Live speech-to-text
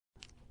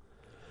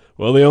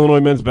Well, the Illinois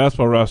men's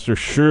basketball roster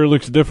sure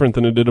looks different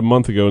than it did a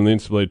month ago in the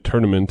NCAA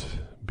tournament.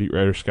 Beat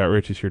writer Scott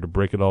Ritchie's here to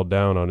break it all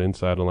down on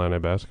Inside Illini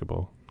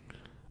Basketball.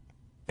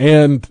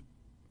 And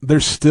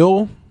there's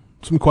still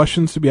some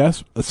questions to be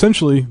asked.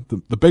 Essentially,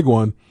 the big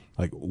one,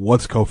 like,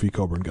 what's Kofi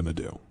Cockburn going to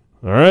do?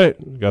 All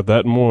right, got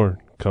that and more.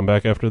 Come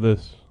back after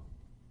this.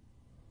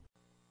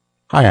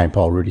 Hi, I'm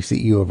Paul Rudy,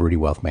 CEO of Rudy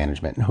Wealth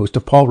Management and host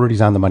of Paul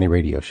Rudy's On the Money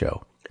radio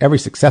show. Every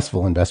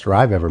successful investor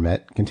I've ever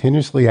met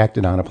continuously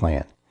acted on a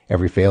plan.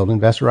 Every failed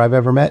investor I've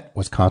ever met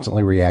was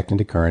constantly reacting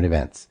to current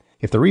events.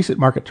 If the recent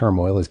market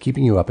turmoil is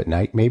keeping you up at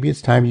night, maybe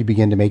it's time you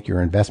begin to make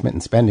your investment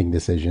and spending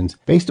decisions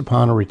based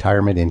upon a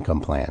retirement income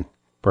plan.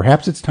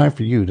 Perhaps it's time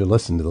for you to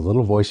listen to the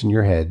little voice in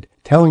your head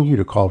telling you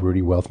to call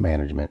Rudy Wealth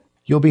Management.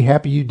 You'll be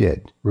happy you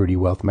did. Rudy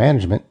Wealth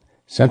Management,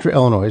 Central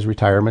Illinois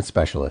Retirement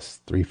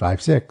Specialist,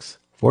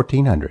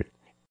 356-1400.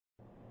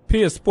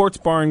 Pia Sports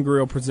Bar and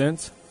Grill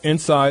presents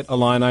Inside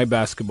Illini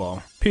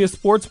Basketball. Pia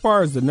Sports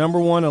Bar is the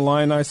 #1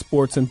 Illini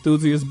sports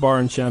enthusiast bar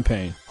in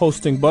Champaign,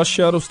 hosting bus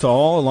shuttles to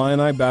all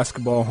Illini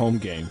basketball home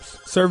games,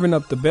 serving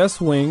up the best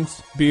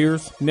wings,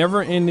 beers,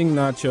 never-ending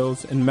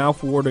nachos, and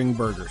mouth-watering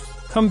burgers.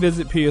 Come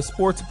visit Pia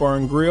Sports Bar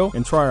and Grill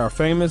and try our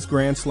famous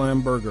Grand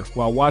Slam burger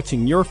while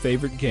watching your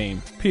favorite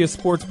game. Pia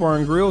Sports Bar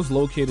and Grill is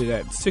located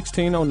at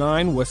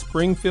 1609 West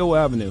Springfield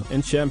Avenue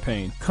in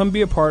Champaign. Come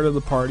be a part of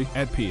the party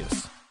at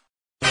Pia's.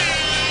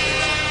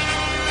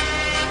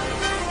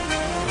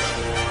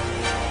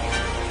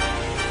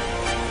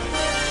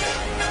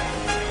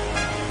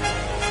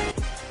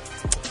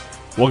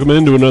 Welcome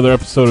into another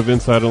episode of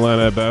Inside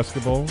Illini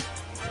Basketball.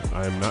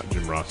 I am not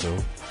Jim Rosso.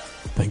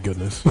 Thank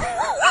goodness.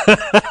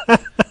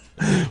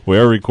 We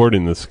are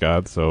recording this,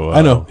 Scott, so...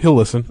 I know. He'll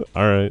listen.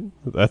 All right.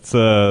 That's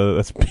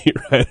beat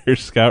writer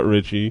Scott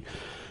Ritchie.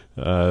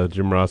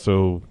 Jim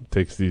Rosso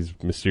takes these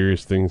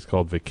mysterious things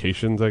called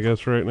vacations, I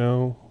guess, right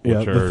now. Yeah,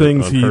 which the are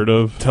things unheard he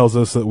of. tells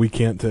us that we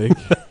can't take.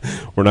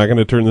 We're not going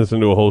to turn this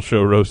into a whole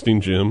show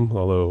roasting Jim,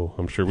 although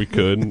I'm sure we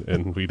could,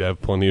 and we'd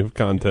have plenty of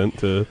content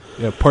to...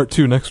 Yeah, part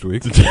 2 next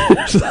week.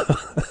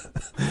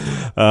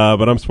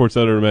 But I'm sports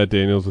editor Matt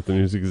Daniels with the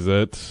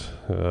News-Gazette,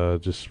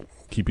 just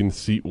keeping the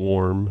seat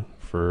warm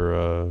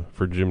for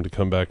Jim to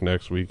come back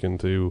next week and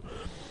to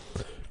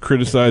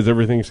criticize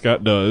everything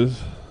Scott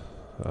does.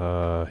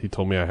 He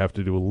told me I have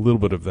to do a little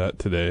bit of that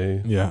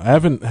today. Yeah, I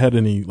haven't had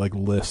any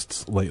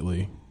lists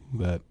lately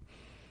that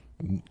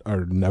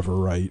are never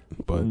right,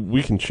 but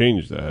we can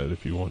change that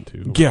if you want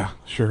to. Yeah,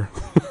 sure.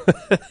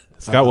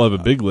 Scott will have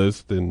a big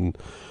list in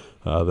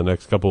the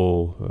next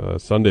couple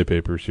Sunday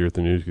papers here at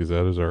the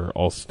News-Gazette as our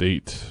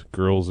all-state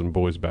girls and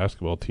boys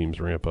basketball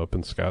teams ramp up,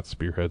 and Scott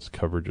spearheads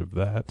coverage of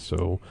that.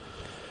 So,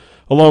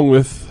 along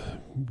with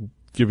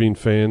giving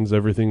fans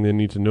everything they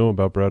need to know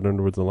about Brad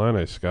Underwood's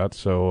Illini, Scott.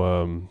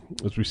 So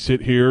as we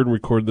sit here and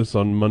record this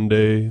on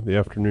Monday, the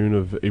afternoon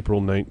of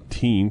April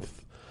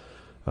 19th,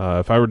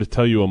 if I were to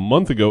tell you a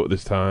month ago at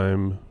this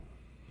time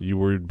you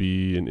would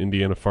be in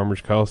Indiana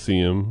Farmers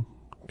Coliseum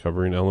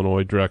covering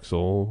Illinois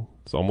Drexel,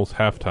 it's almost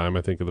halftime,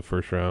 I think, of the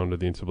first round of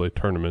the NCAA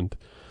tournament,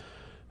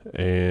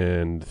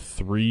 and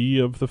 3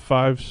 of the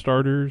 5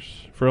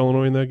 starters for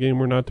Illinois in that game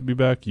were not to be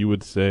back, you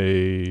would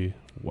say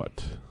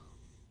what?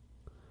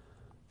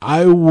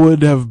 I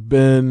would have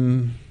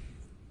been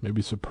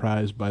maybe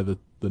surprised by the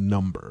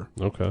number.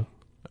 Okay.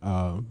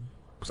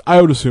 'Cause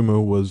I would assume it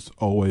was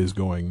always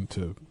going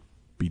to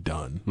be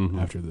done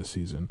after this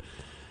season.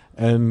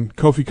 And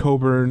Kofi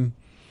Cockburn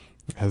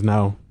has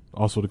now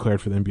also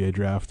declared for the NBA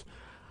draft.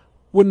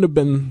 Wouldn't have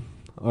been,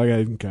 like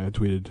I kind of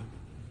tweeted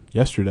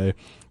yesterday,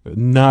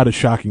 not a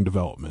shocking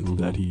development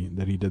that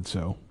he did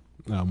so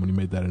when he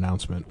made that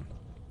announcement.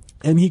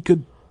 And he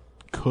could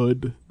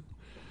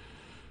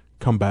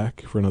come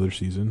back for another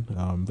season.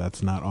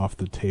 That's not off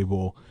the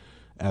table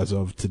as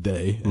of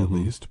today, at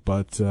least.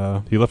 But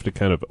he left it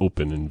kind of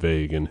open and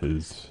vague in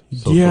his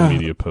social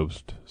media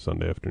post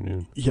Sunday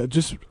afternoon. Yeah,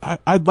 just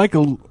I'd like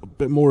a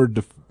bit more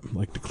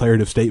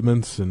declarative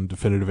statements and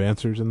definitive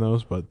answers in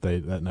those, but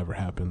that never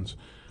happens.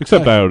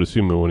 Except I would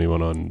assume when he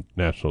went on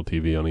national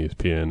TV on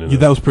ESPN. And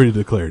that was pretty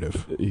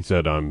declarative. He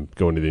said, I'm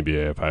going to the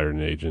NBA, I've hired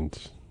an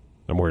agent,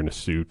 I'm wearing a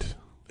suit.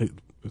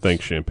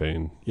 Thanks,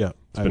 Champagne. Yeah.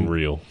 It's been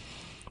real.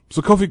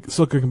 So Kofi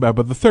still kicking back,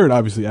 but the third,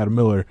 obviously, Adam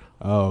Miller,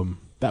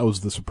 that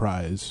was the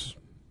surprise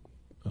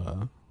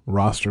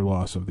roster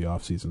loss of the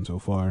offseason so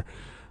far.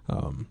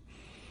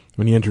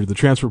 When he entered the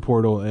transfer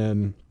portal,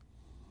 and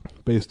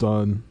based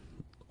on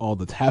all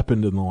that's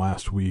happened in the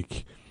last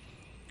week,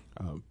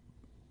 and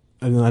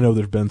I know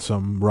there's been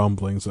some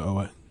rumblings,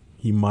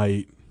 he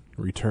might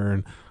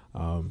return.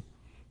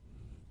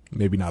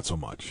 Maybe not so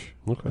much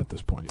at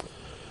this point.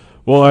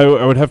 Well,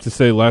 I would have to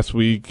say last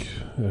week,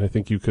 and I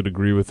think you could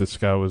agree with this,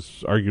 Scott,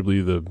 was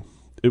arguably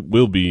it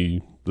will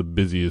be the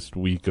busiest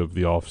week of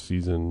the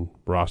off-season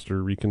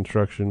roster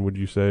reconstruction, would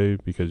you say?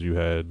 Because you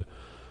had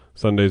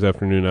Sunday's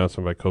afternoon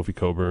announcement by Kofi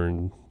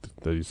Cockburn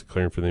that he's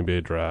declaring for the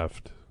NBA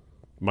draft.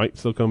 Might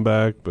still come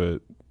back,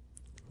 but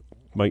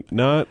might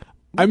not.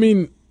 I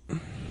mean,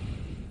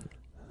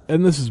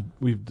 and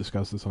we've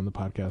discussed this on the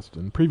podcast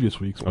in previous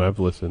weeks. I've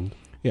listened.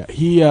 Yeah,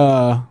 he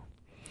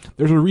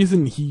there's a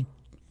reason he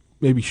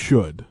maybe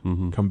should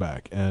come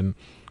back. And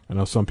I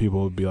know some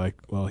people would be like,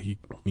 well, he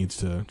needs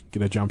to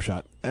get a jump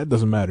shot. That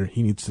doesn't matter.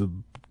 He needs to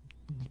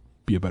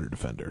be a better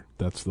defender.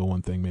 That's the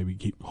one thing maybe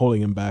keep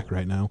holding him back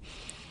right now.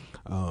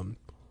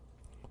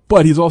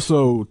 But he's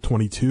also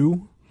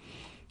 22.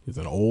 He's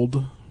an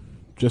old,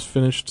 just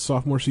finished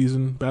sophomore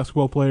season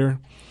basketball player.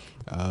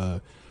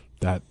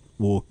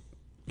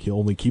 He'll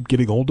only keep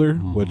getting older,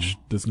 which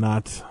does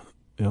not,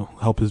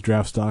 help his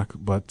draft stock.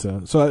 But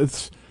so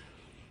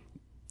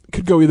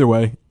could go either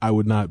way. I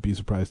would not be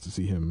surprised to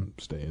see him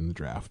stay in the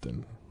draft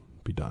and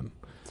be done.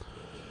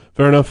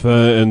 Fair enough.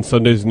 And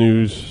Sunday's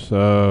news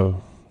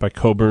by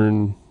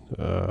Coburn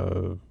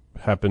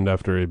happened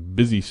after a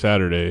busy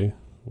Saturday,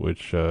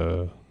 which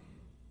in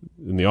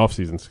the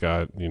offseason,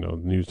 Scott,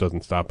 news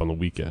doesn't stop on the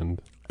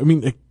weekend. I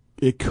mean,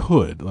 it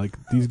could. Like,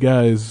 these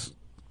guys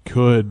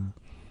could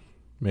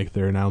make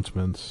their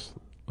announcements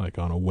like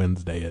on a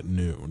Wednesday at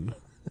noon.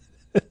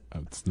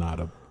 It's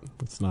not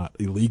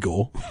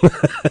illegal.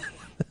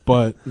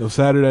 But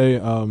Saturday,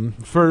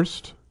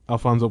 first,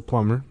 Alfonso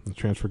Plummer, the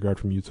transfer guard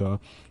from Utah,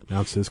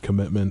 announced his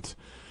commitment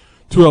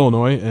to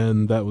Illinois,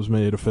 and that was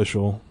made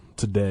official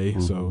today.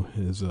 So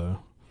his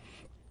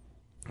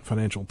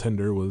financial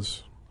tender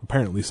was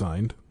apparently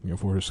signed,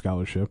 for his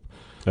scholarship.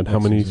 And how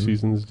many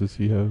seasons does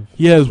he have?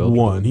 He has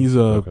one. He's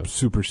a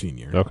super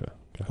senior. Okay.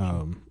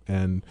 Gotcha.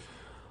 And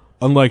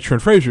unlike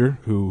Trent Frazier,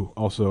 who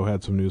also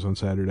had some news on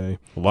Saturday.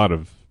 A lot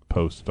of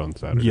posts on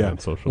Saturday on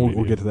social media.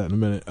 We'll get to that in a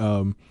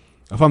minute.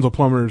 Alfonso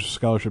Plummer's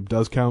scholarship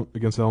does count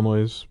against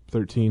Illinois'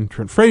 13.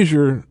 Trent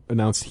Frazier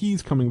announced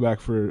he's coming back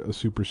for a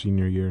super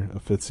senior year, a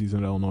fifth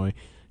season at Illinois.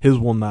 His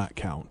will not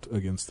count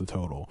against the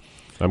total.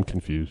 I'm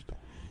confused.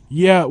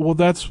 Yeah, well,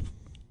 that's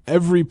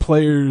every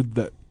player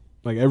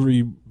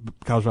every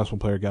college basketball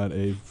player got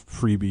a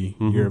freebie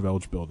year of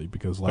eligibility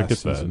because last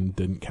season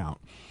didn't count.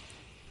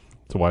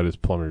 So why does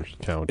Plummer's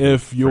count?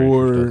 If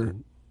you're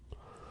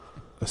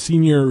a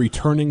senior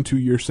returning to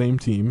your same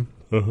team,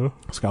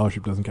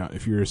 scholarship doesn't count.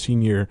 If you're a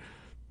senior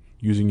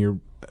using your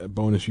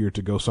bonus year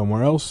to go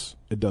somewhere else,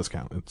 it does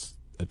count. It's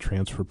a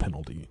transfer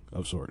penalty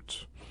of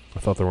sorts. I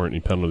thought there weren't any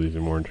penalties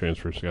anymore in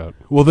transfer, Scott.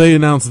 Well, they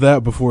announced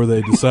that before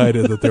they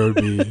decided that there would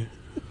be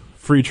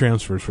free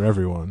transfers for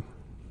everyone.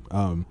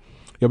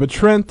 But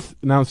Trent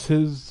announced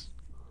his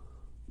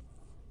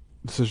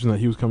decision that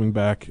he was coming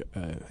back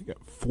at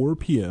 4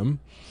 p.m.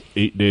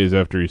 8 days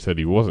after he said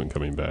he wasn't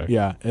coming back.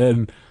 Yeah,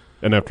 and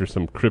after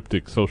some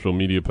cryptic social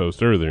media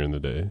posts earlier in the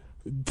day.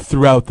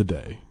 Throughout the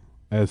day,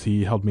 as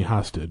he held me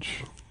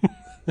hostage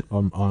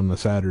on a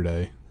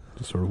Saturday,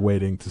 just sort of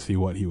waiting to see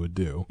what he would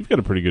do. You've got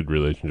a pretty good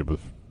relationship with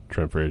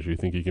Trent Frazier. You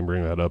think he can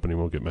bring that up and he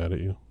won't get mad at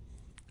you?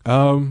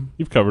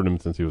 You've covered him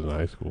since he was in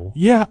high school.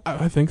 Yeah,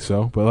 I think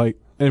so. But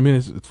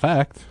it's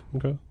fact.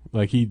 Okay.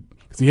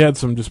 Because he had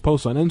some just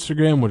posts on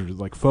Instagram, which was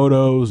like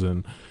photos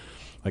and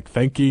like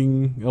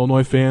thanking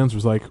Illinois fans.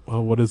 Was like,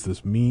 well, what does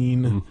this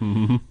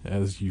mean?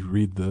 As you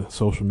read the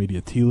social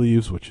media tea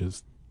leaves, which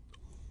is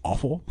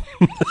awful.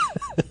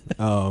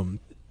 And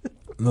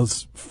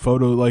those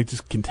photos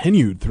just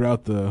continued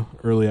throughout the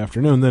early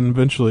afternoon. Then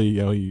eventually,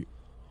 he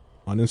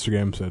on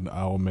Instagram said,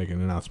 "I'll make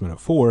an announcement at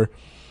 4,"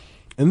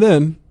 and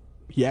then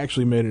he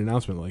actually made an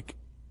announcement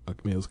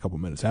it was a couple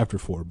minutes after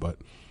 4, but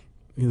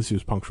he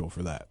was punctual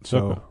for that.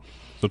 So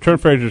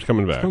Trent Frazier's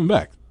coming back. Coming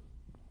back.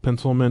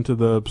 Pencil him into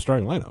the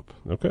starting lineup.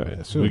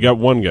 Okay. We got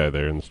one guy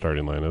there in the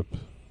starting lineup.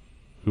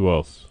 Who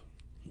else?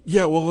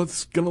 Yeah, well,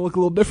 it's going to look a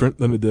little different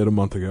than it did a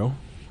month ago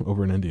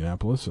over in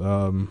Indianapolis.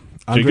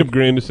 Jacob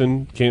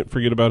Grandison, can't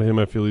forget about him.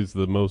 I feel he's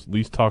the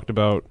least talked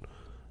about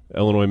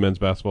Illinois men's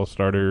basketball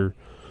starter,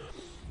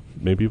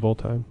 maybe of all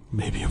time.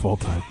 Maybe of all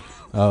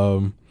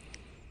time.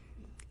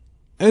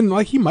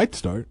 And he might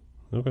start.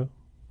 Okay.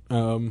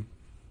 And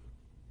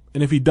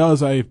if he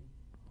does, I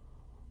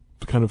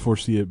kind of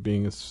foresee it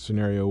being a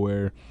scenario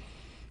where,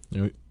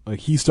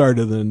 he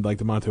started and then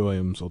DeMonte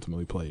Williams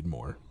ultimately played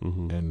more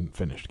and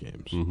finished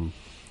games.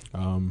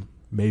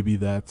 Maybe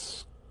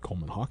that's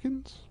Coleman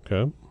Hawkins.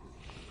 Okay.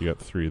 You got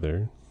 3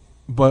 there.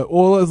 But,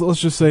 let's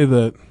just say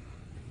that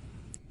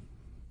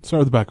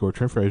start with the backcourt,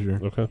 Trent Frazier.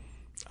 Okay.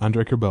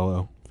 Andre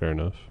Curbelo. Fair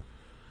enough.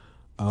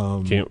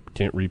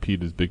 Can't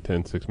repeat his Big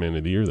Ten 6 Man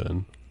of the Year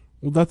then.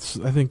 Well,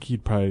 I think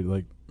he'd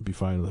probably be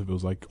fine if it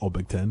was all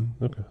Big Ten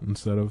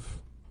instead of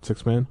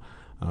 6 man.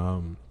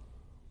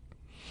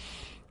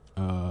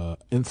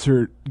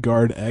 Insert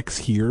guard X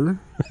here.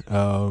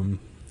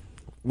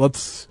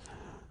 Let's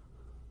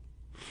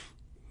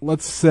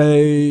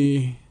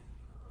say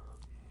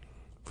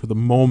for the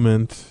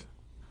moment,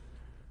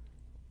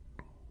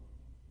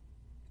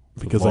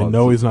 because I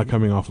know he's not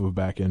coming off of a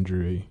back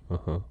injury,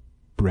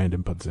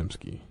 Brandon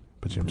Podziemski.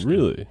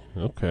 Really?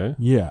 Okay.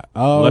 Yeah.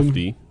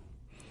 Lefty.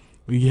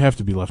 You have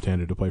to be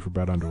left-handed to play for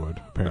Brad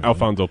Underwood, apparently.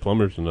 Alfonso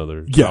Plummer's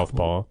another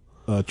southpaw.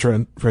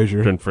 Trent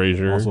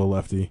Frazier. Also a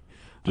lefty.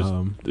 Just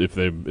if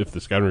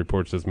the scouting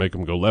report says make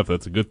him go left,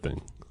 that's a good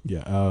thing.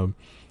 Yeah.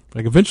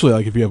 Eventually,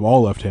 if you have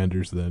all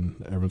left-handers, then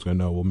everyone's going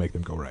to know we'll make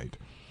them go right.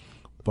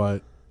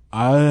 But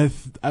I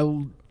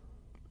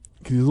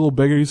 'cause he's a little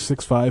bigger. He's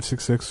 6'5",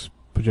 6'6",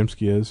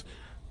 Podziemski is.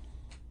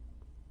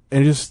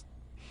 And just,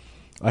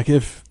 like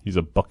if... He's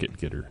a bucket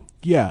getter.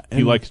 Yeah.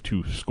 He likes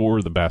to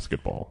score the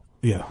basketball.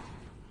 Yeah.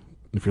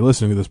 If you're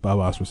listening to this, Bob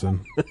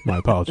Osmussen, my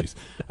apologies.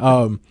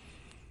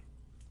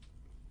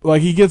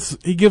 Like he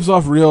gives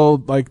off real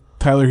like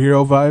Tyler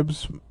Hero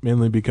vibes,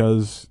 mainly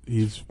because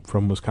he's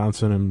from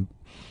Wisconsin and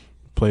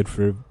played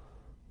for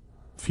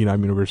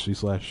Phenom University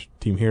 /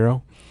 Team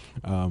Hero.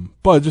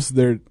 But just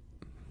they're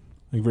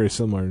like very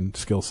similar in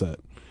skill set.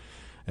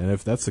 And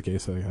if that's the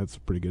case, I think that's a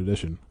pretty good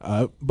addition.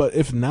 But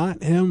if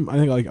not him, I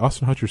think like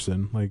Austin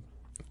Hutcherson, like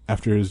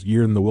after his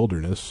year in the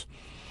wilderness,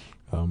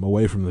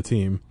 away from the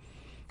team,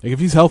 like if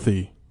he's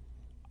healthy,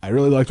 I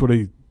really liked what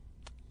he,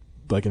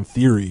 like in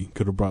theory,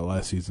 could have brought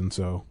last season.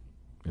 So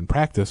in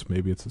practice,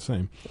 maybe it's the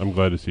same. I'm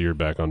glad to see you're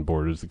back on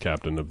board as the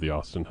captain of the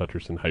Austin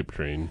Hutcherson hype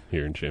train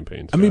here in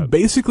Champaign, Scott. I mean,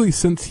 basically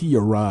since he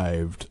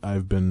arrived,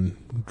 I've been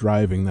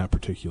driving that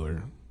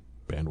particular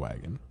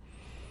bandwagon.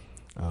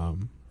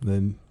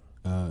 Then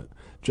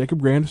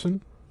Jacob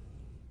Grandison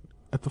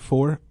at the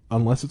 4,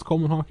 unless it's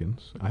Coleman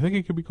Hawkins. I think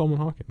it could be Coleman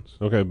Hawkins.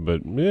 Okay,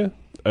 but yeah,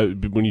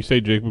 when you say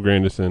Jacob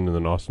Grandison and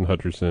then Austin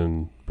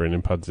Hutcherson,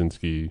 Brandon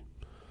Podzinski,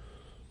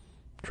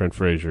 Trent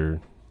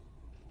Frazier,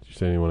 did you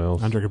say anyone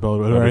else? Andre Cabello.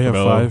 Do I already have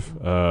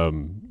 5?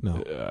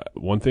 No.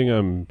 One thing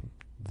I'm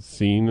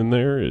seeing in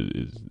there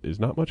is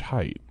not much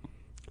height.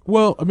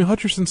 Well, I mean,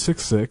 Hutcherson's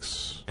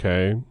 6'6".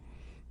 Okay.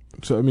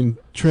 So, I mean,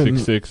 Trent...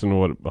 6'6" and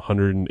what,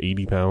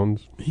 180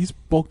 pounds? He's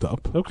bulked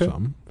up. Okay,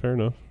 some. fair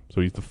enough.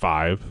 So he's the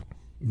 5.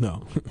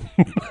 No.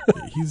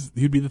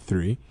 He'd be the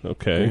 3.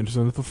 Okay.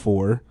 Anderson at the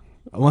 4.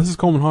 Unless it's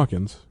Coleman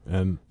Hawkins.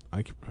 And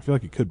I feel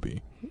like it could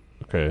be.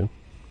 Okay.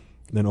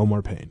 Then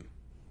Omar Payne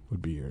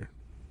would be your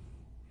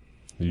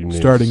You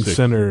starting 6.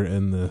 center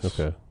in this.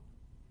 Okay.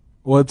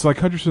 Well, it's like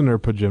Hutcherson or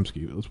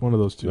Podziemski. It's one of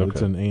those two. Okay.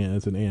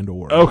 It's an and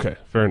or. Okay,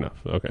 fair enough.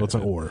 Okay. Well, it's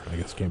an or. I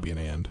guess it can't be an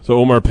and. So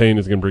Omar Payne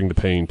is going to bring the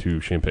pain to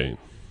Champaign.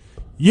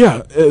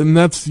 Yeah, and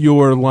that's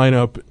your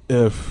lineup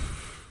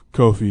if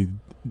Kofi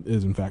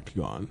is in fact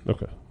gone.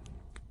 Okay.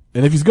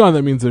 And if he's gone,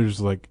 that means there's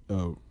like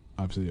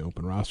obviously an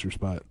open roster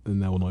spot,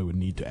 and Illinois would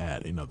need to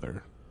add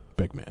another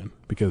big man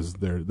because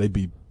they'd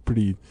be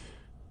pretty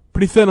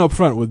thin up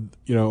front with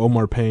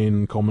Omar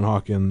Payne, Coleman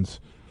Hawkins,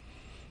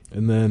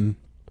 and then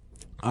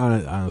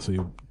I honestly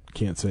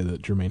can't say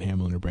that Jermaine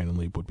Hamlin or Brandon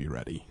Leap would be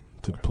ready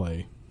to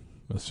play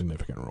a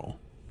significant role.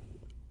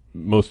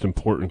 Most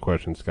important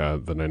question,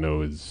 Scott, that I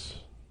know is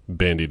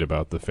bandied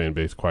about the fan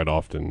base quite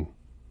often.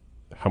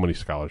 How many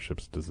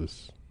scholarships does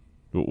this?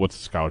 What's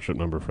the scholarship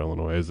number for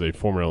Illinois? As a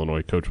former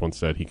Illinois coach once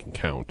said, he can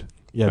count.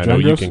 Yeah, I John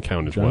know Gross, you can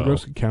count as John well.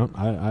 Gross can count.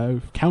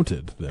 I've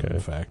counted them, Okay. in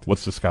fact.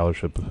 What's the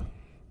scholarship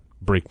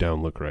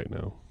breakdown look right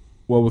now?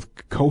 Well, with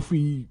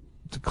Kofi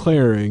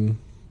declaring,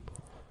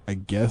 I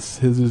guess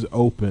his is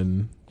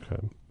open-ish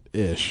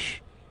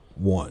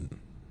 1.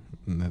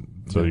 And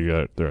So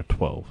they're at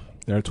 12.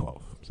 they're at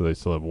 12. So they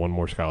still have one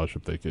more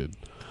scholarship they could,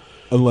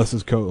 Unless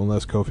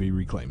Kofi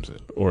reclaims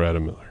it. or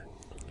Adam Miller.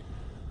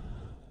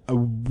 I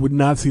would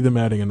not see them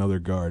adding another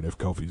guard if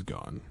Kofi's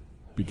gone.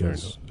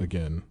 Because,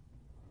 again,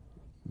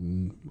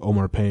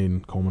 Omar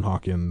Payne, Coleman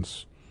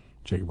Hawkins,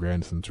 Jacob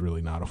Grandison's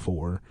really not a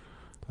 4.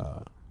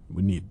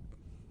 We need...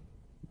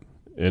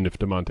 And if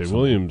DeMonte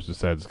Williams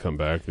decides to come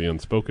back, the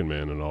unspoken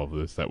man in all of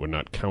this, that would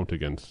not count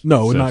against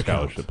No, it would said not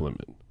scholarship count.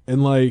 limit.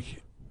 And,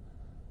 like,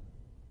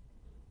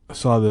 I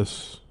saw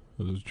this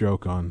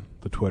joke on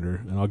the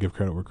Twitter, and I'll give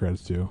credit where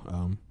credit's due.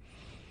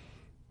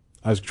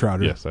 Isaac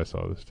Trotter Yes, I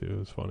saw this too. It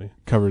was funny.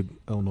 covered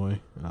Illinois.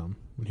 When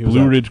he was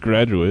Blue out- Ridge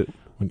graduate,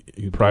 when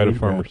he- pride Blue of Ridge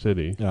Farmer grad,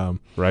 City,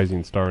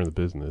 rising star in the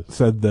business.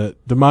 said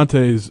that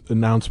DeMonte's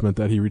announcement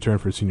that he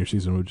returned for his senior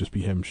season would just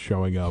be him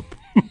showing up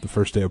the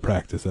first day of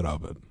practice at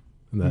Auburn.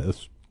 And that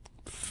is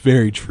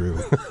very true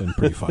and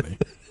pretty funny.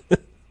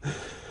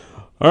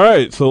 All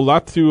right, so a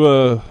lot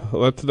to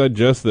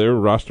digest there.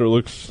 Roster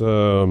looks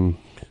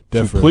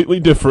completely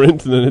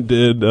different than it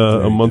did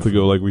a month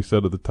ago, like we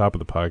said at the top of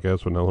the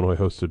podcast when Illinois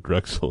hosted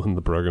Drexel in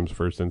the program's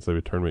first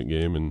NCAA tournament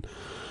game in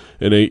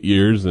 8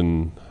 years.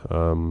 And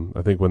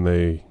I think when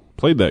they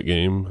played that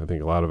game, I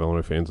think a lot of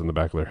Illinois fans in the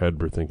back of their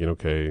head were thinking,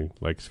 okay,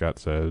 like Scott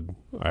said,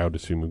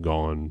 Ayo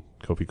gone,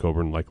 Kofi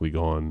Coburn likely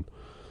gone.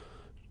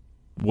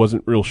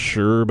 Wasn't real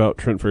sure about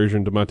Trent Frazier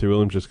and DeMonte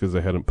Williams just because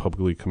they hadn't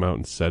publicly come out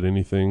and said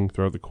anything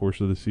throughout the course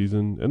of the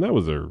season. And that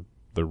was their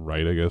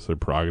right, I guess, their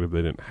prerogative.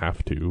 They didn't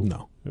have to.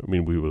 No. I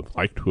mean, we would have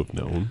liked to have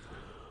known.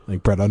 I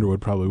think Brett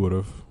Underwood probably would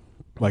have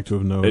liked to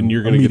have known And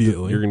you're going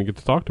immediately. to get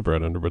to talk to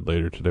Brett Underwood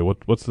later today.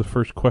 What's the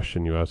first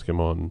question you ask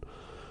him on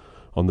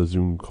the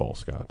Zoom call,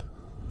 Scott?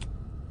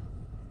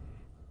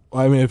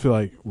 Well, I mean, I feel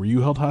like, were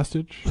you held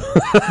hostage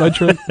by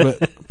Trent?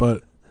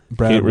 But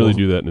Brad Can't really will,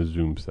 do that in a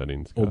Zoom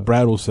setting, Scott. Well,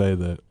 Brad will say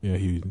that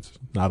he's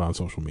not on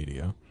social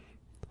media,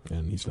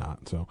 and he's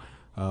not. So,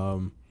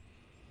 well,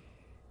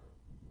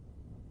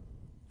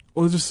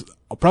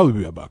 I'll probably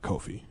be about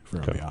Kofi, if we're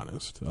going to be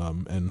honest,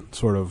 and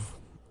sort of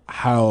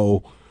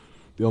how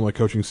the Illinois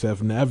coaching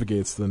staff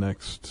navigates the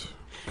next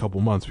couple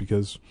months,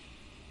 because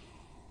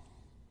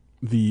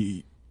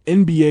the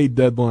NBA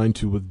deadline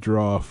to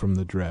withdraw from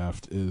the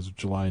draft is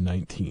July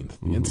 19th.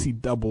 The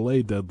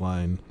NCAA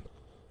deadline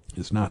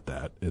is not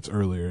that. It's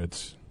earlier.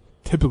 It's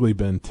typically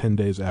been 10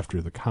 days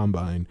after the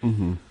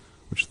combine,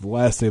 which the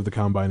last day of the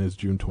combine is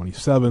June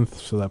 27th,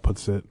 so that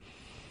puts it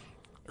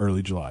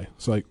early July.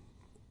 So, like,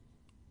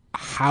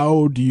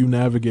 how do you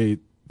navigate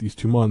these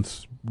 2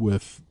 months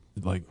with,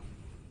 like,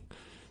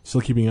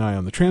 still keeping an eye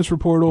on the transfer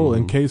portal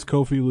in case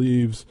Kofi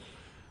leaves?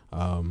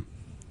 Do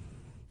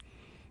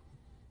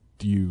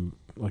you,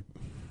 like,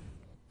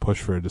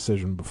 push for a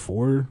decision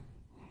before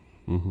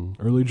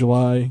early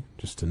July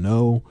just to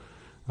know?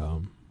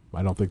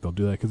 I don't think they'll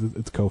do that because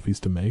it's Kofi's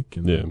to make.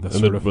 And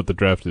but the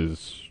draft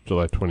is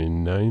July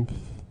 29th?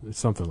 It's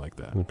something like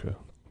that. Okay.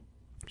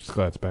 Just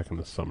glad it's back in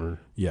the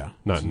summer. Yeah.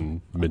 Not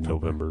in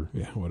mid-November.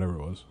 Yeah, whatever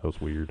it was. That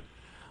was weird.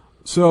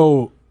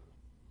 So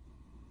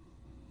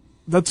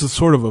that's a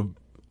sort of a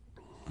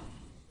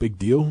big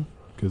deal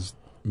because,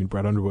 I mean,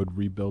 Brad Underwood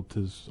rebuilt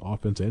his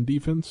offense and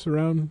defense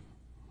around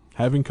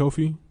having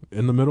Kofi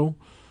in the middle.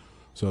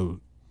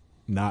 So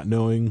not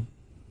knowing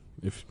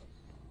if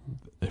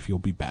he'll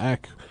be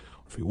back, or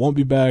if he won't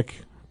be back,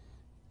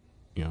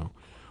 you know,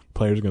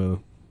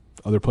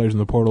 other players in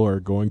the portal are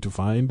going to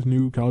find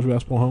new college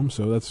basketball homes.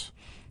 So that's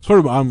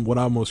sort of what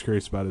I'm most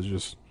curious about is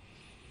just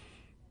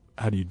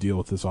how do you deal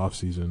with this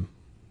offseason?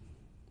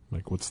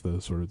 Like, what's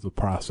the sort of the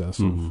process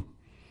of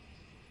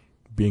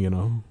being in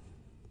a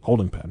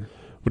holding pattern?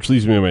 Which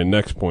leads me to my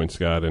next point,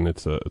 Scott, and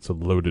it's a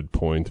loaded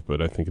point,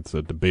 but I think it's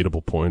a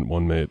debatable point,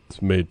 one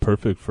that's made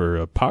perfect for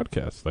a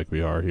podcast like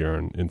we are here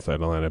on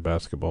Inside Illini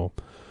Basketball.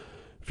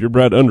 If you're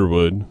Brad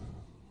Underwood,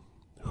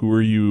 who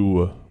are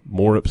you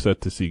more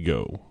upset to see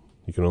go?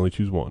 You can only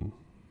choose one.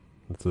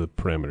 That's the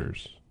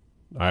parameters.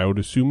 Ayo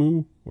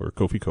Dosunmu or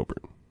Kofi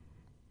Cockburn?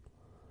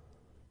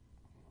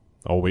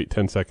 I'll wait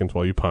 10 seconds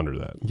while you ponder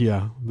that.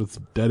 Yeah, that's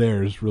dead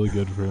air is really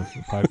good for a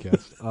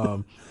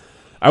podcast.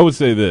 I would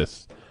say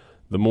this.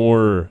 The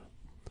more,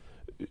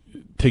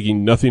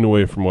 taking nothing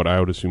away from what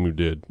Ayo Dosunmu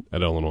did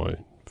at Illinois,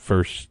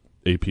 first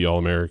AP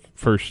All-American,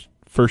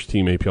 first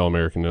team AP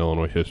All-American in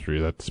Illinois history,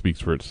 that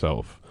speaks for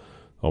itself.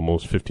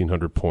 Almost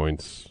 1,500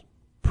 points,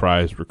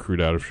 prized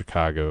recruit out of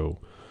Chicago,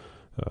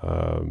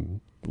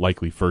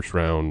 likely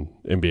first-round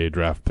NBA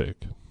draft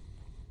pick.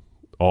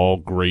 All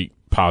great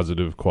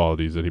positive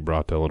qualities that he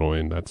brought to Illinois,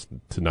 and that's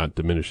to not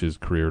diminish his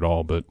career at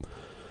all, but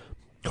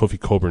Kofi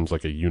Cockburn's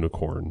like a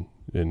unicorn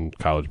in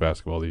college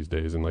basketball these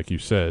days. And like you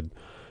said,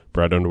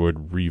 Brad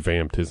Underwood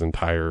revamped his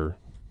entire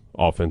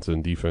offensive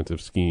and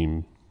defensive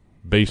scheme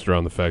based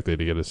around the fact that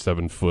he had a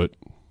 7-foot,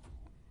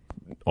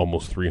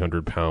 almost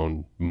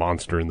 300-pound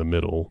monster in the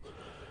middle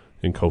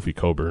in Kofi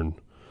Cockburn.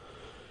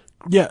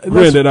 Yeah,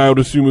 granted, Ayo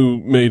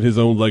Dosunmu made his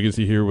own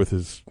legacy here with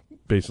his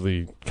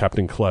basically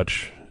captain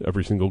clutch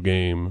every single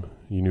game.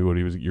 You knew what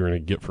you're going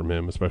to get from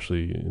him,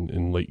 especially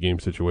in late game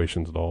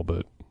situations and all,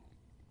 but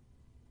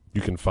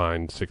you can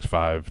find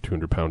 6'5",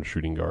 200-pound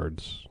shooting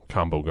guards,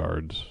 combo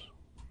guards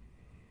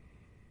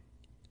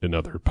in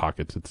other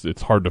pockets.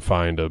 It's hard to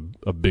find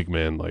a big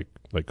man like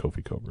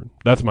Kofi Cockburn.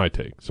 That's my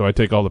take. So I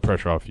take all the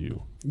pressure off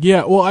you.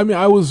 Yeah, well, I mean,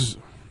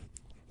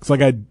 it's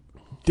like I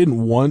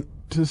didn't want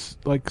to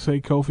like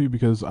say Kofi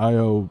because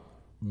Ayo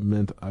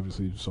meant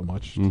obviously so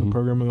much to the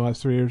program in the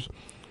last 3 years.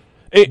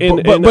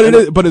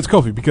 But it's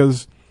Kofi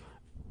because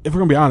if we're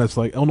gonna be honest,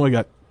 like Illinois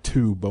got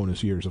 2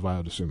 bonus years of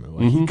Ayo Dosunmu.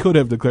 Like he could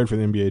have declared for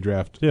the NBA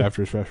draft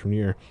after his freshman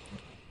year.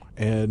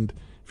 And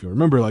if you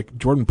remember, like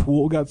Jordan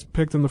Poole got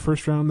picked in the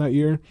first round that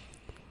year.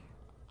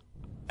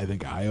 I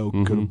think Ayo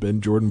could have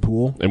been Jordan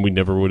Poole. And we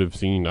never would have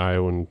seen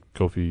Ayo and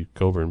Kofi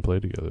Cockburn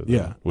play together.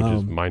 Yeah. Which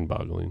is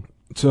mind-boggling.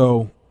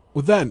 So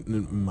with that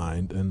in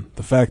mind and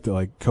the fact that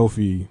like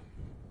Kofi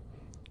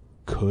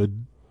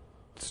could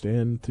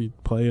stand to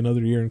play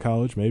another year in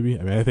college, maybe.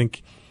 I mean, I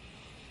think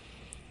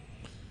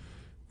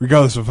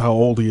regardless of how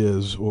old he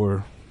is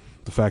or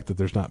the fact that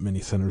there's not many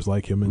centers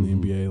like him in the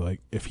NBA,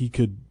 like if he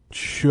could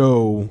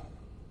show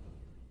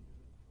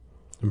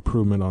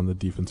improvement on the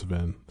defensive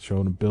end, show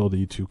an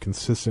ability to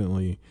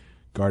consistently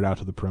guard out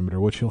to the perimeter,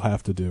 which he'll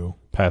have to do.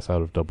 Pass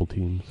out of double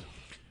teams.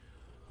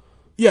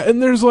 Yeah,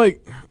 and there's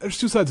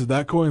 2 sides of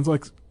that coin. It's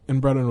like, and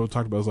Brad Underwood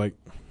talked about, is like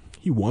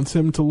he wants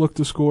him to look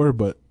to score,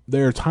 but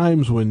there are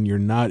times when you're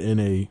not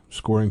in a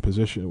scoring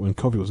position, when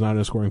Kofi was not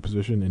in a scoring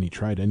position and he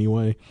tried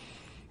anyway,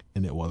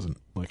 and it wasn't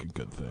like a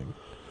good thing.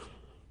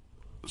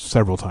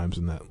 Several times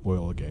in that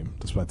Loyola game,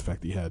 despite the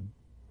fact that he had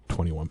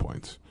 21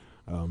 points.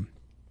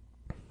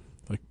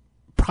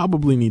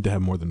 Probably need to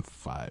have more than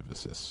 5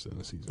 assists in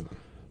a season.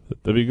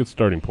 That'd be a good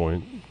starting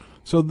point.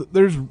 So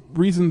there's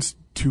reasons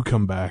to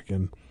come back,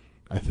 and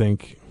I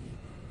think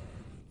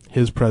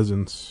his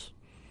presence,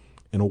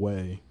 in a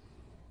way,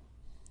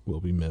 will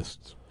be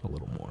missed a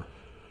little more.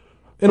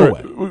 In a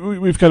way.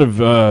 We've kind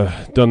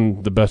of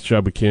done the best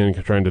job we can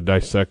trying to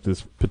dissect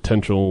this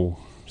potential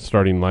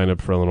starting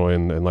lineup for Illinois,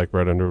 and like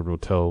Brad Underwood will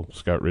tell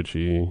Scott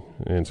Ritchie,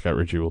 and Scott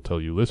Ritchie will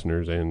tell you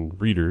listeners and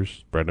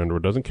readers, Brad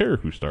Underwood doesn't care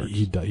who starts.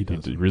 He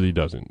doesn't. He really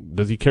doesn't.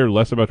 Does he care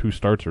less about who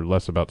starts or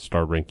less about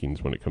star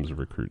rankings when it comes to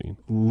recruiting?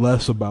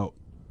 Less about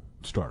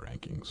star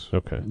rankings.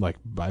 Okay. Like,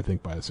 I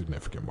think by a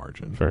significant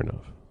margin. Fair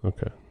enough.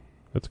 Okay.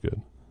 That's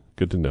good.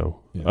 Good to know.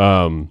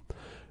 Yeah.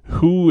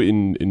 Who,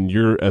 in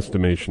your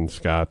estimation,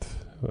 Scott,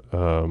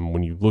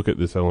 when you look at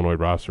this Illinois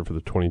roster for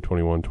the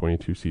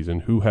 2021-22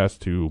 season, who has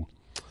to,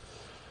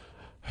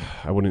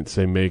 I wouldn't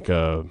say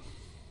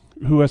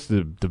who has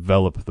to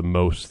develop the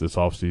most this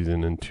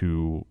offseason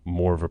into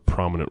more of a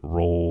prominent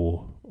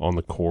role on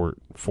the court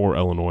for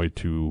Illinois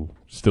to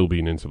still be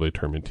an NCAA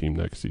tournament team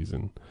next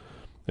season?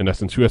 In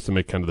essence, who has to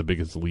make kind of the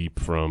biggest leap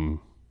from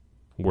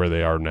where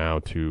they are now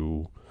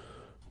to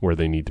where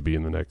they need to be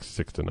in the next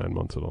 6 to 9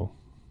 months at all?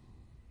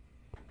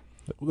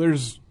 Well,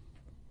 there's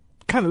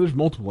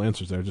multiple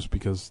answers there just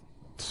because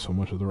so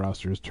much of the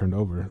roster is turned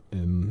over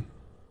in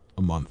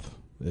a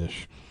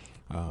month-ish.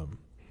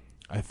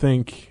 I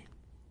think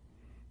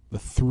the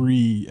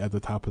three at the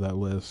top of that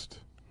list,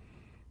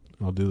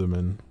 I'll do them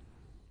in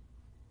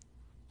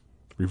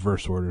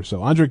reverse order.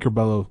 So Andre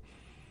Curbelo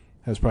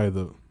has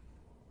probably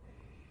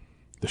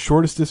the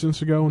shortest distance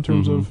to go in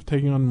terms of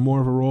taking on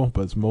more of a role,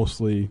 but it's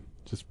mostly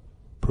just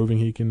proving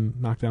he can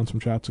knock down some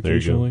shots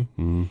occasionally.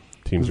 There you go.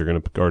 Teams are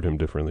going to guard him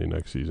differently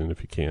next season if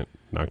he can't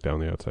knock down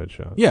the outside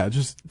shot. Yeah,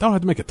 just don't have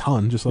to make a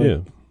ton. Just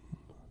like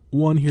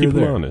one here or Keep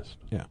there. him honest.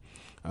 Yeah.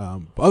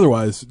 But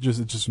otherwise, it's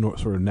just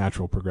sort of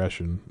natural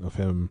progression of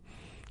him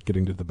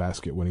getting to the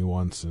basket when he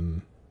wants.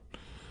 And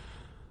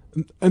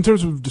in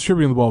terms of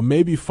distributing the ball,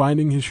 maybe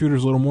finding his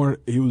shooters a little more.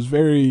 He was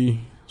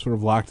very sort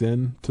of locked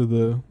in to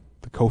the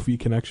Kofi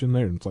connection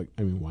there. And it's like,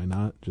 I mean, why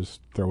not?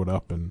 Just throw it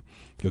up and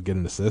you'll get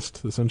an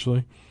assist,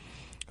 essentially.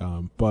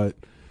 But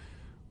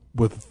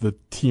with the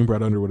team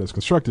Brad Underwood has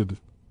constructed,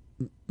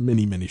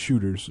 many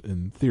shooters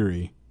in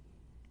theory,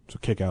 so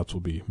kickouts will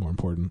be more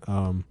important.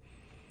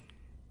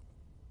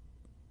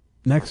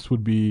 Next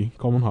would be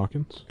Coleman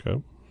Hawkins.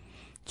 Okay.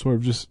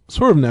 Sort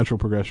of natural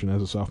progression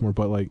as a sophomore,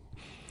 but like,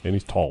 and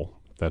he's tall.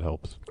 That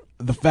helps.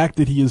 The fact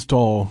that he is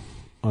tall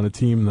on a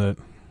team that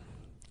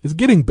is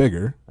getting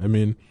bigger. I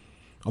mean,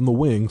 on the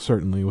wing,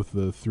 certainly with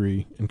the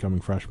three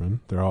incoming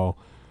freshmen, they're all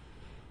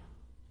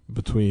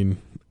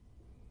between.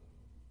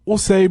 We'll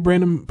say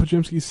Brandon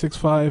Podziemski's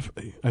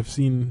 6'5". I've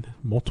seen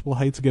multiple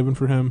heights given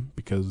for him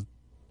because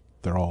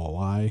they're all a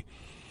lie.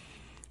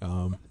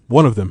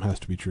 One of them has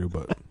to be true,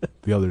 but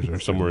the others are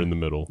somewhere in the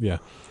middle. Yeah.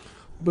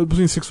 But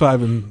between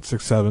 6'5" and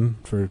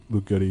 6'7" for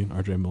Luke Goody and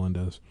RJ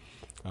Melendez.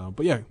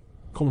 But yeah,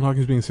 Coleman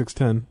Hawkins being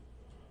 6'10",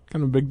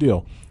 kind of a big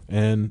deal.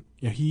 And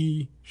yeah,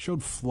 he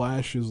showed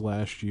flashes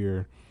last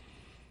year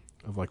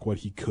of like what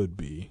he could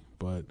be,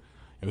 but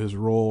his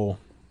role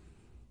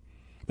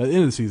at the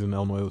end of the season,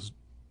 Illinois was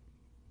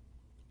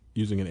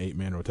using an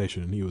 8-man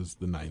rotation, and he was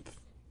the 9th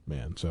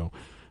man. So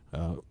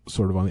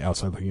sort of on the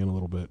outside looking in a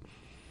little bit.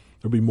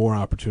 There'll be more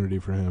opportunity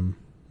for him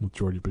with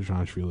Georgi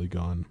Bezhanishvili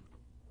gone.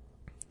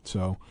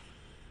 So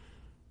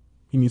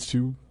he needs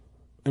to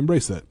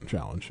embrace that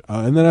challenge.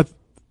 And then at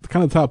the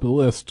kind of top of the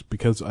list,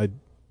 because I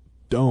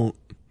don't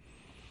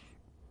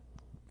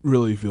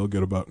really feel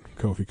good about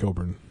Kofi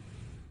Cockburn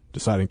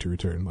deciding to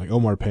return. Like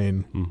Omar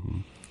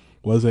Payne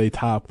was a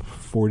top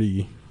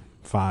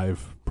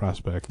 45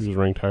 prospect. He was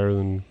ranked higher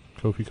than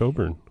Kofi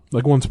Cockburn.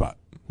 Like one spot.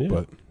 Yeah,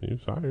 but he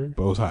was higher.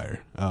 But was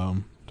higher.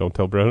 Don't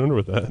tell Brad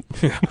Underwood that.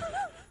 Yeah.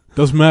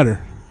 Doesn't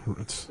matter.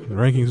 The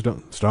rankings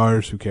don't.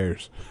 Stars, who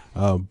cares?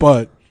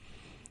 But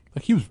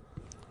like he was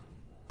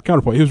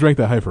counterpoint. He was ranked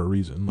that high for a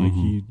reason. Like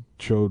he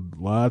showed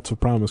lots of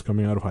promise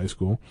coming out of high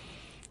school,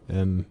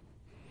 and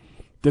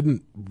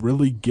didn't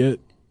really get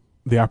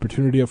the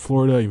opportunity at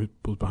Florida. He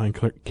was behind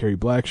Kerry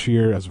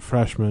Blackshear as a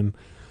freshman.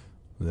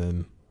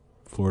 Then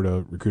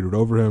Florida recruited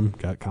over him,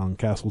 got Colin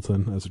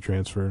Castleton as a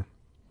transfer,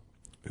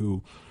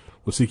 who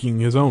was seeking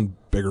his own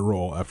bigger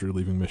role after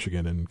leaving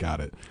Michigan and got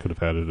it. Could have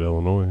had it at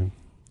Illinois.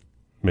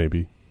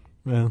 Maybe.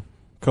 Well,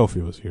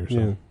 Kofi was here, so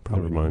yeah,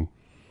 probably never mind.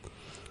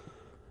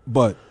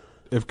 But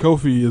if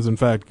Kofi is in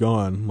fact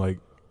gone, like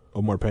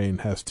Omar Payne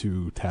has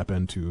to tap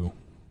into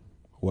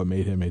what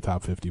made him a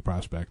top 50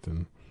 prospect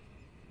and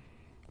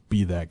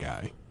be that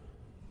guy.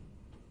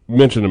 You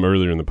mentioned him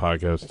earlier in the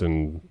podcast,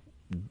 and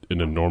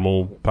in a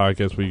normal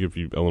podcast week, if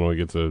Illinois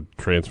gets a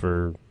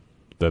transfer,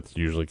 that's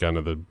usually kind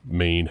of the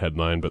main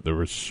headline, but there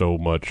was so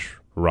much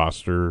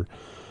roster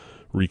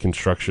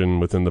reconstruction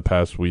within the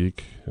past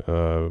week.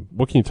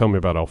 What can you tell me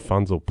about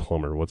Alfonso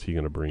Plummer? What's he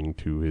going to bring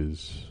to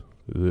his?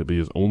 Will it be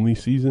his only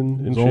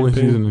season in Champaign? Only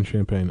season in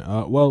Champaign.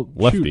 Well,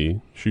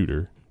 lefty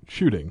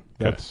shooting.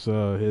 That's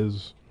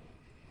his.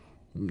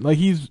 Like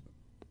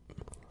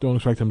don't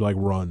expect him to like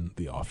run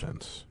the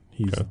offense.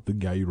 He's the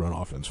guy you run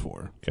offense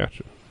for.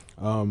 Gotcha.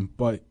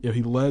 But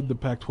he led the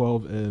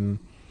Pac-12 in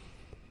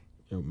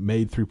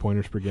made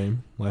 3-pointers per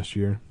game last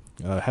year.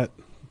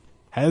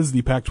 Has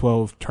the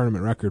Pac-12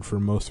 tournament record for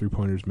most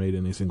 3-pointers made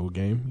in a single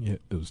game.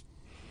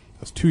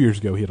 That's 2 years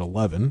ago. He had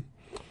 11.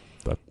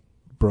 That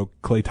broke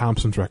Klay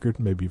Thompson's record.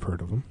 Maybe you've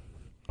heard of him.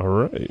 All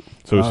right.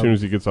 So as soon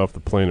as he gets off the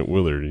plane at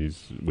Willard,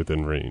 he's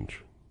within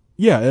range.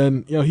 Yeah,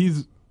 and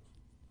he's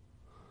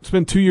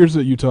spent 2 years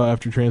at Utah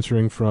after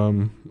transferring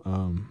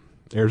from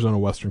Arizona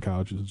Western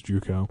College,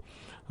 JUCO.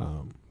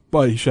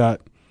 But he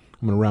shot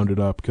I'm going to round it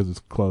up because it's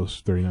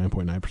close,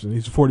 39.9%.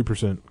 He's a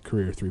 40%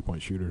 career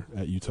three-point shooter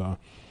at Utah.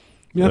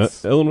 Yeah,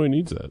 Illinois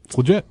needs that. It's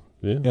legit.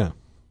 Yeah.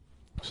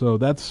 So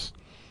that's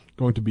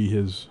going to be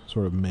his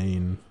sort of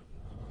main,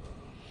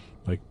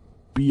 like,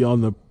 be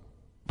on the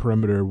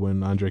perimeter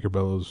when Andre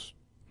Curbello's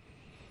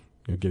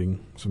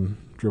getting some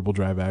dribble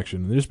drive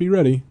action. And just be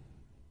ready,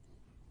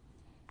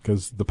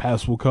 because the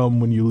pass will come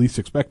when you least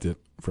expect it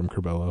from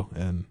Curbello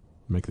and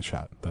make the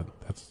shot.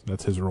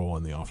 That's his role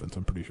in the offense,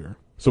 I'm pretty sure.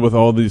 So with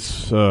all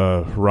this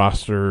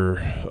roster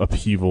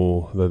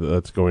upheaval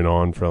that's going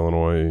on for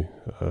Illinois,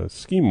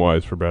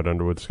 scheme-wise for Brad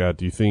Underwood, Scott,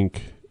 do you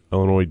think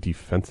Illinois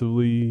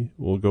defensively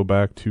will go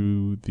back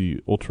to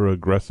the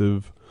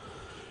ultra-aggressive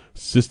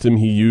system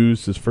he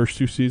used his first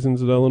 2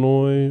 seasons at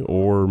Illinois,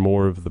 or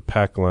more of the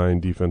pack line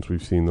defense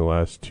we've seen the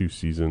last 2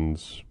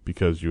 seasons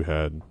because you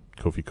had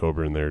Kofi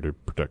Coburn there to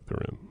protect the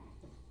rim?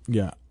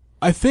 Yeah.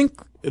 I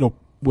think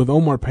with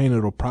Omar Payne,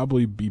 it'll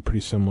probably be pretty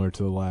similar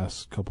to the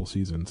last couple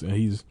seasons.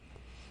 And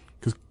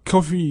because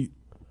Kofi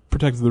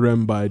protected the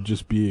rim by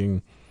just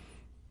being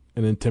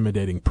an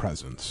intimidating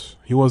presence.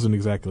 He wasn't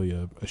exactly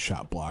a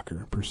shot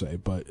blocker per se,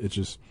 but it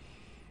just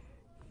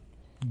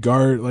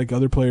like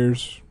other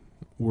players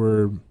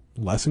were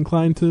less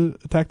inclined to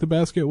attack the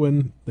basket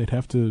when they'd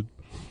have to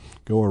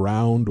go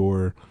around,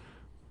 or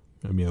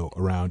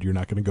around, you're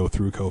not going to go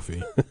through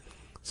Kofi.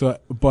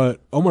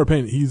 But Omar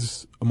Payne,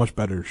 he's a much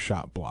better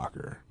shot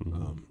blocker.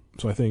 Mm-hmm.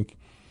 So I think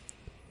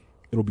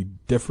it'll be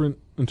different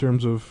in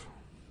terms of,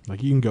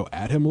 like, you can go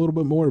at him a little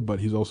bit more, but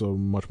he's also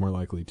much more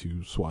likely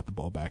to swat the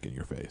ball back in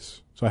your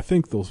face. So I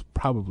think they'll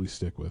probably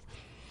stick with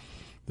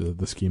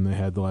the scheme they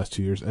had the last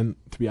 2 years. And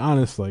to be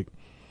honest, like,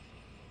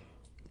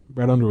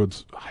 Brad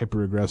Underwood's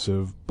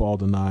hyper-aggressive, ball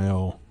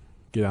denial,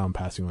 get out in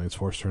passing lanes,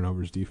 force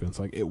turnovers defense,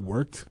 like, it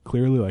worked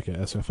clearly, like at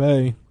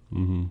SFA.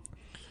 Mm-hmm.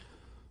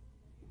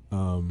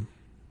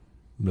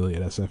 Really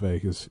at SFA,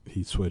 because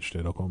he switched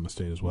at Oklahoma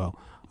State as well.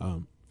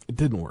 It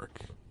didn't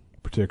work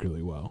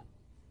particularly well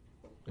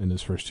in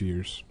his first 2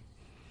 years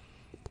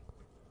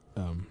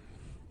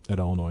at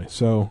Illinois.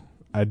 So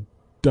I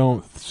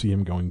don't see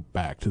him going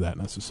back to that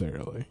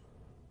necessarily.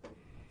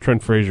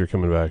 Trent Frazier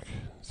coming back.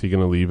 Is he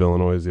going to leave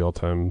Illinois as the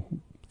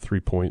all-time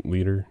 3-point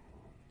leader?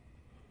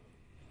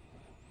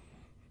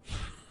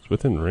 It's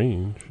within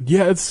range.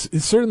 Yeah, it's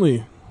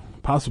certainly a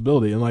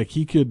possibility. And, like,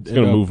 he could He's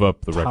going to move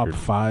up the top record.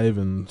 5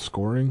 in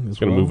scoring as well. He's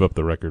going to move up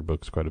the record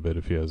books quite a bit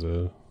if he has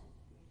a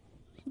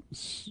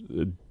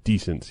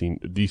decent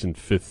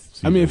fifth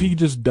season. I mean, if he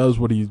just does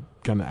what he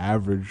kind of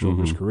averaged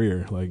over his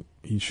career, like,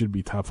 he should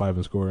be top 5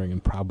 in scoring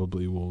and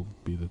probably will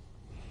be the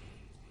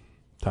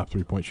top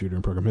 3-point shooter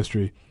in program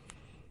history.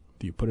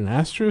 Do you put an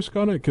asterisk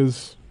on it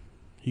because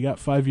he got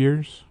 5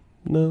 years?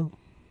 No,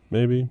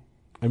 maybe.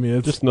 I mean,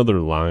 it's just another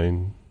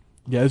line.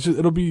 Yeah,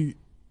 it'll be.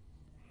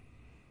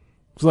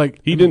 It's like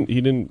he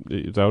didn't.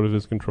 It's out of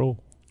his control.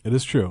 It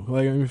is true.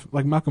 Like, I mean,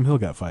 like Malcolm Hill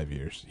got 5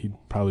 years. He'd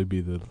probably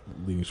be the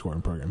leading scorer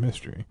in program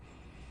history.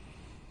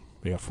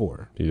 They got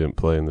 4. He didn't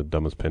play in the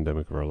dumbest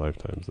pandemic of our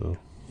lifetimes, though.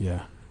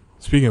 Yeah.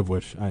 Speaking of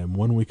which, I am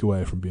 1 week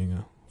away from being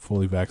a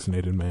fully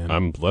vaccinated man.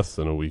 I'm less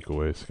than a week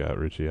away, Scott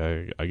Ritchie.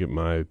 I get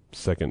my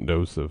second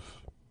dose of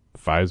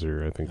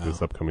Pfizer, I think,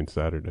 this upcoming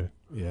Saturday.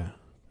 Yeah.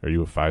 Are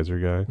you a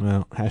Pfizer guy?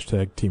 Well,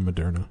 hashtag Team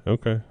Moderna.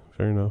 Okay,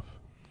 fair enough.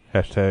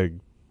 Hashtag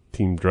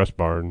Team Dress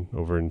Barn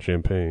over in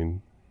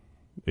Champaign,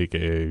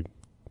 a.k.a.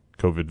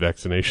 COVID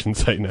vaccination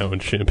site now in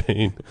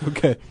Champaign.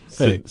 Okay.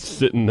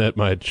 Sitting at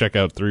my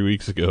checkout 3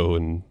 weeks ago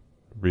and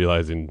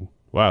realizing,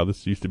 wow,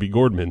 this used to be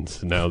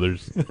Gordman's. Now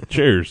there's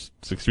chairs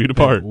 6 feet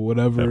apart.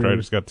 Whatever. After I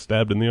just got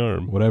stabbed in the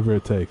arm. Whatever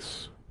it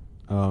takes.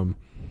 So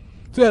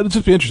yeah, it'll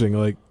just be interesting.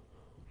 Like,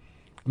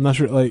 I'm not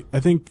sure. Like, I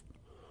think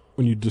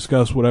when you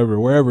discuss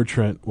wherever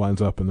Trent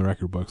winds up in the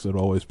record books,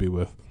 it'll always be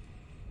with,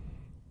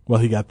 well,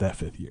 he got that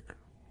 5th year,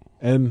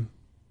 and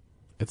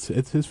it's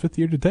his 5th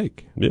year to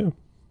take. Yeah.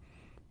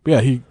 But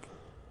yeah, he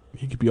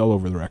could be all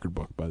over the record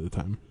book by the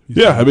time.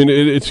 Yeah, I mean,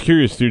 it's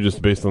curious, too,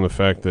 just based on the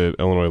fact that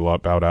Illinois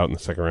bowed out in the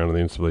second round of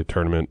the NCAA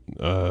tournament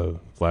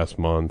last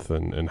month,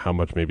 and how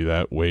much maybe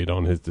that weighed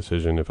on his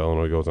decision. If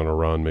Illinois goes on a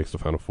run, makes the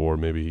Final Four,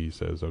 maybe he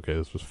says, okay,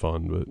 this was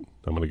fun, but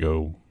I'm going to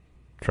go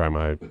I'm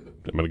going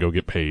to go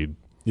get paid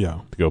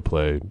to go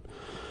play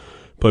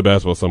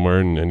basketball somewhere,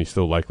 and he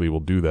still likely will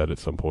do that at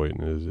some point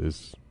in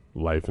his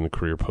life and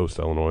career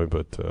post-Illinois,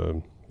 but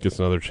gets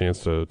another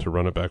chance to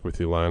run it back with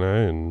the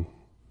Illini, and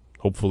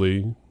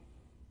hopefully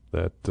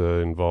that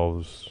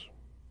involves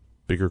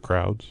bigger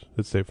crowds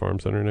at State Farm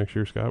Center next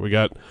year, Scott. We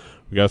got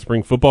a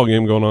spring football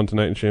game going on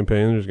tonight in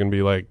Champaign. There's going to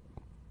be like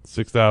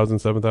 6,000,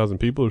 7,000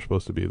 people are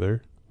supposed to be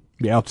there.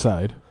 Be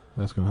outside.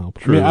 That's going to help.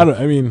 True.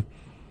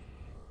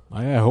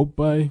 I hope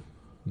by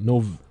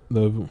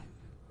the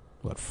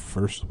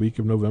first week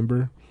of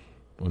November,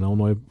 when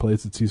Illinois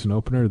plays its season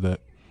opener,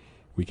 that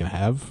we can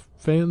have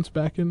fans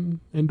back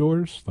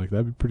indoors. Like,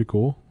 that'd be pretty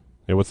cool.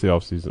 Yeah, what's the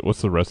offseason?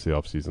 What's the rest of the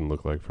offseason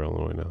look like for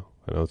Illinois now?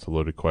 I know it's a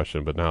loaded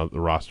question, but now the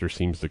roster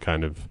seems to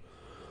kind of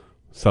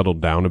settle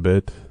down a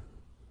bit.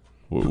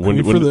 For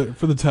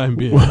the time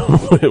being.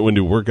 When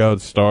do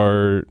workouts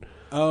start?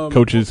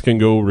 Coaches can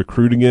go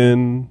recruit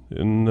again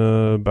in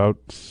about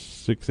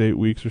 6-8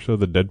 weeks or so.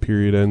 The dead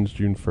period ends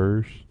June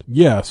 1st.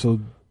 Yeah, so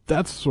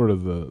that's sort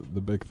of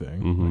the big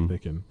thing. Mm-hmm. Like they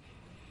can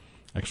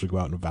actually go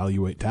out and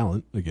evaluate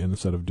talent again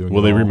instead of doing.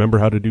 Will they remember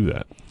how to do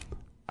that?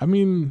 I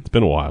mean, It's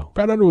been a while.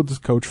 Brad Underwood's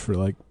coach for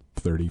like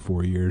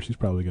 34 years. He's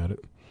probably got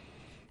it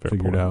Fair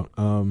figured point.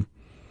 out.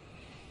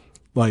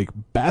 Like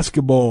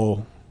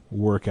basketball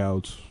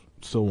workouts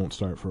still won't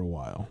start for a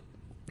while.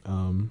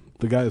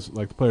 The guys,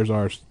 like the players,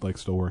 are like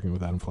still working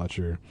with Adam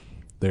Fletcher.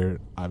 They're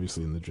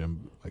obviously in the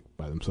gym like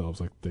by themselves.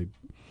 Like they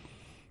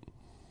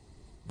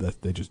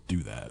just do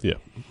that. Yeah.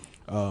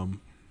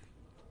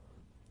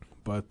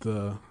 But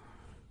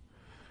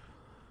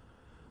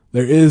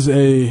there is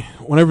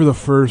whenever the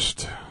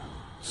first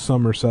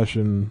summer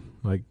session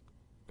like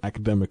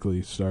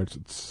academically starts,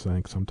 it's I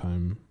think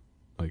sometime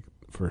like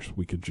first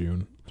week of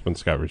June. It's when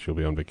Scott Ritchie will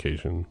be on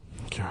vacation.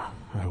 Yeah,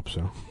 I hope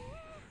so.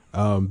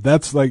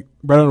 That's like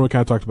Brad Underwood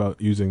kind of talked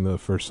about using the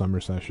first summer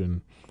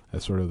session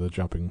as sort of the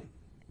jump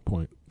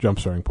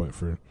starting point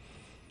for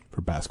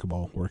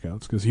basketball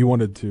workouts, because he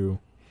wanted to,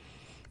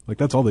 like,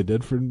 that's all they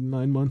did for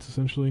 9 months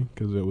essentially,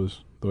 because it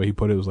was the way he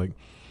put it was like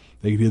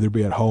they could either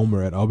be at home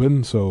or at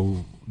Ubben,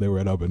 so they were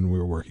at Ubben and we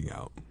were working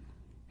out.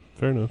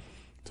 Fair enough.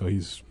 So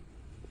he's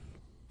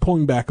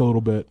pulling back a little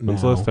bit.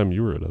 When's the last time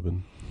you were at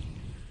Ubben?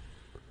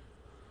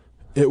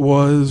 It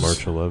was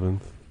March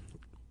 11th.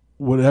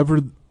 Whatever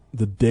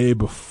the day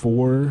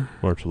before.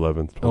 March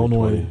 11th, 2020.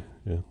 Illinois.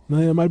 Yeah. No,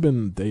 it might have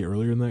been a day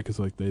earlier than that because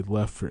like they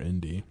left for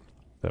Indy.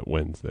 That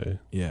Wednesday.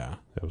 Yeah.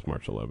 That was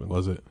March 11th.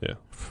 Was it? Yeah.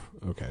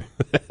 Okay.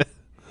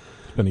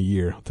 It's been a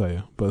year, I'll tell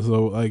you. But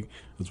so like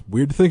it's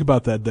weird to think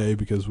about that day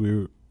because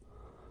there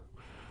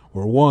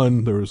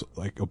was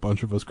like a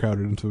bunch of us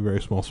crowded into a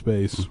very small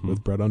space Mm-hmm.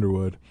 with Brett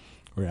Underwood.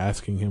 We're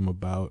asking him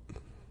about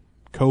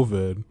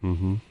COVID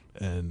Mm-hmm.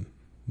 and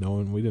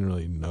we didn't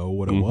really know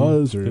what it Mhm.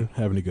 was or Yeah.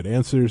 have any good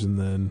answers, and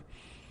then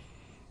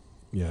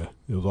yeah,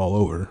 it was all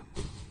over.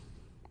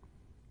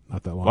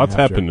 Not that long. Lots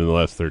after. happened in the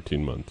last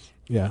 13 months.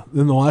 Yeah.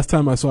 Then the last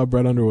time I saw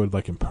Brett Underwood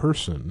like in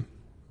person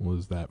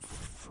was that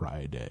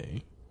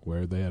Friday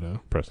where they had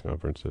Press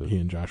conferences. he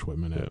and Josh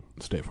Whitman Yeah.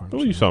 at State Farm.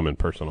 Well, you saw him in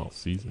person all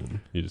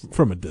season. You just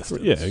from a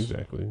distance. Yeah,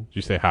 exactly. Did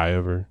you say hi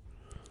ever?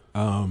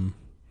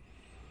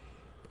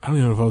 I don't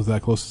even know if I was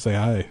that close to say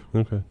hi.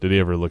 Okay. Did he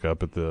ever look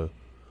up at the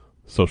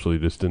socially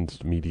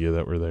distanced media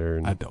that were there?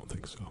 I don't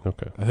think so.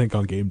 Okay. I think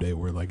on game day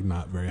we're like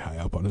not very high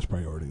up on his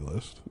priority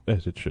list.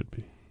 As it should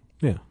be.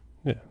 Yeah.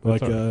 Yeah.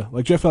 Like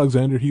like Jeff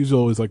Alexander, he was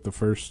always like the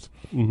first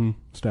Mm-hmm.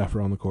 staffer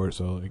on the court,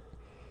 so like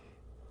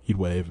he'd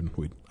wave and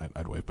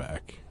I'd wave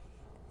back.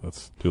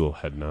 That's Do a little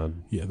head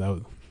nod. yeah, that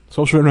was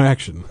social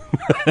interaction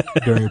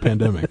during a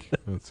pandemic.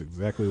 That's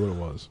exactly what it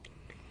was.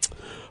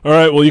 All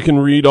right. Well, you can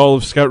read all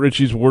of Scott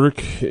Ritchie's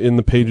work in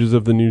the pages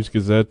of the News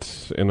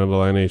Gazette and on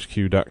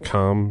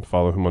IlliniHQ.com.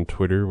 Follow him on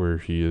Twitter, where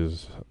he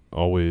is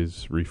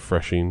always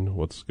refreshing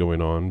what's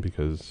going on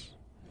because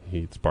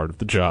he's part of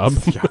the job.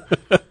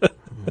 I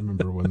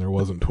remember when there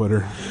wasn't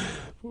Twitter.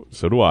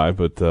 So do I,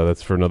 but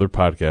that's for another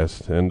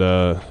podcast. And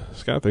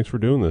Scott, thanks for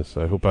doing this.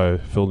 I hope I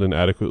filled in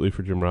adequately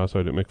for Jim Ross. I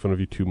didn't make fun of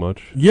you too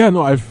much. Yeah,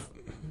 no, I feel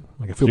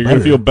You're better. gonna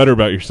feel better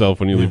about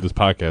yourself when you leave this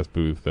podcast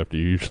booth after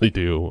you usually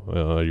do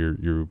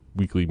your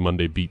weekly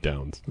Monday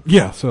beatdowns.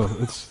 Yeah, so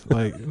it's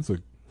like it's a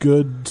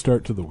good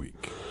start to the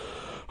week.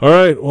 All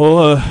right.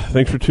 Well,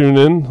 thanks for tuning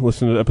in.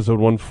 Listen to episode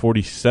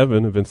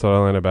 147 of Inside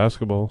Illini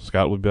Basketball.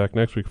 Scott will be back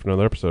next week for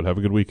another episode. Have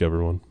a good week,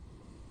 everyone.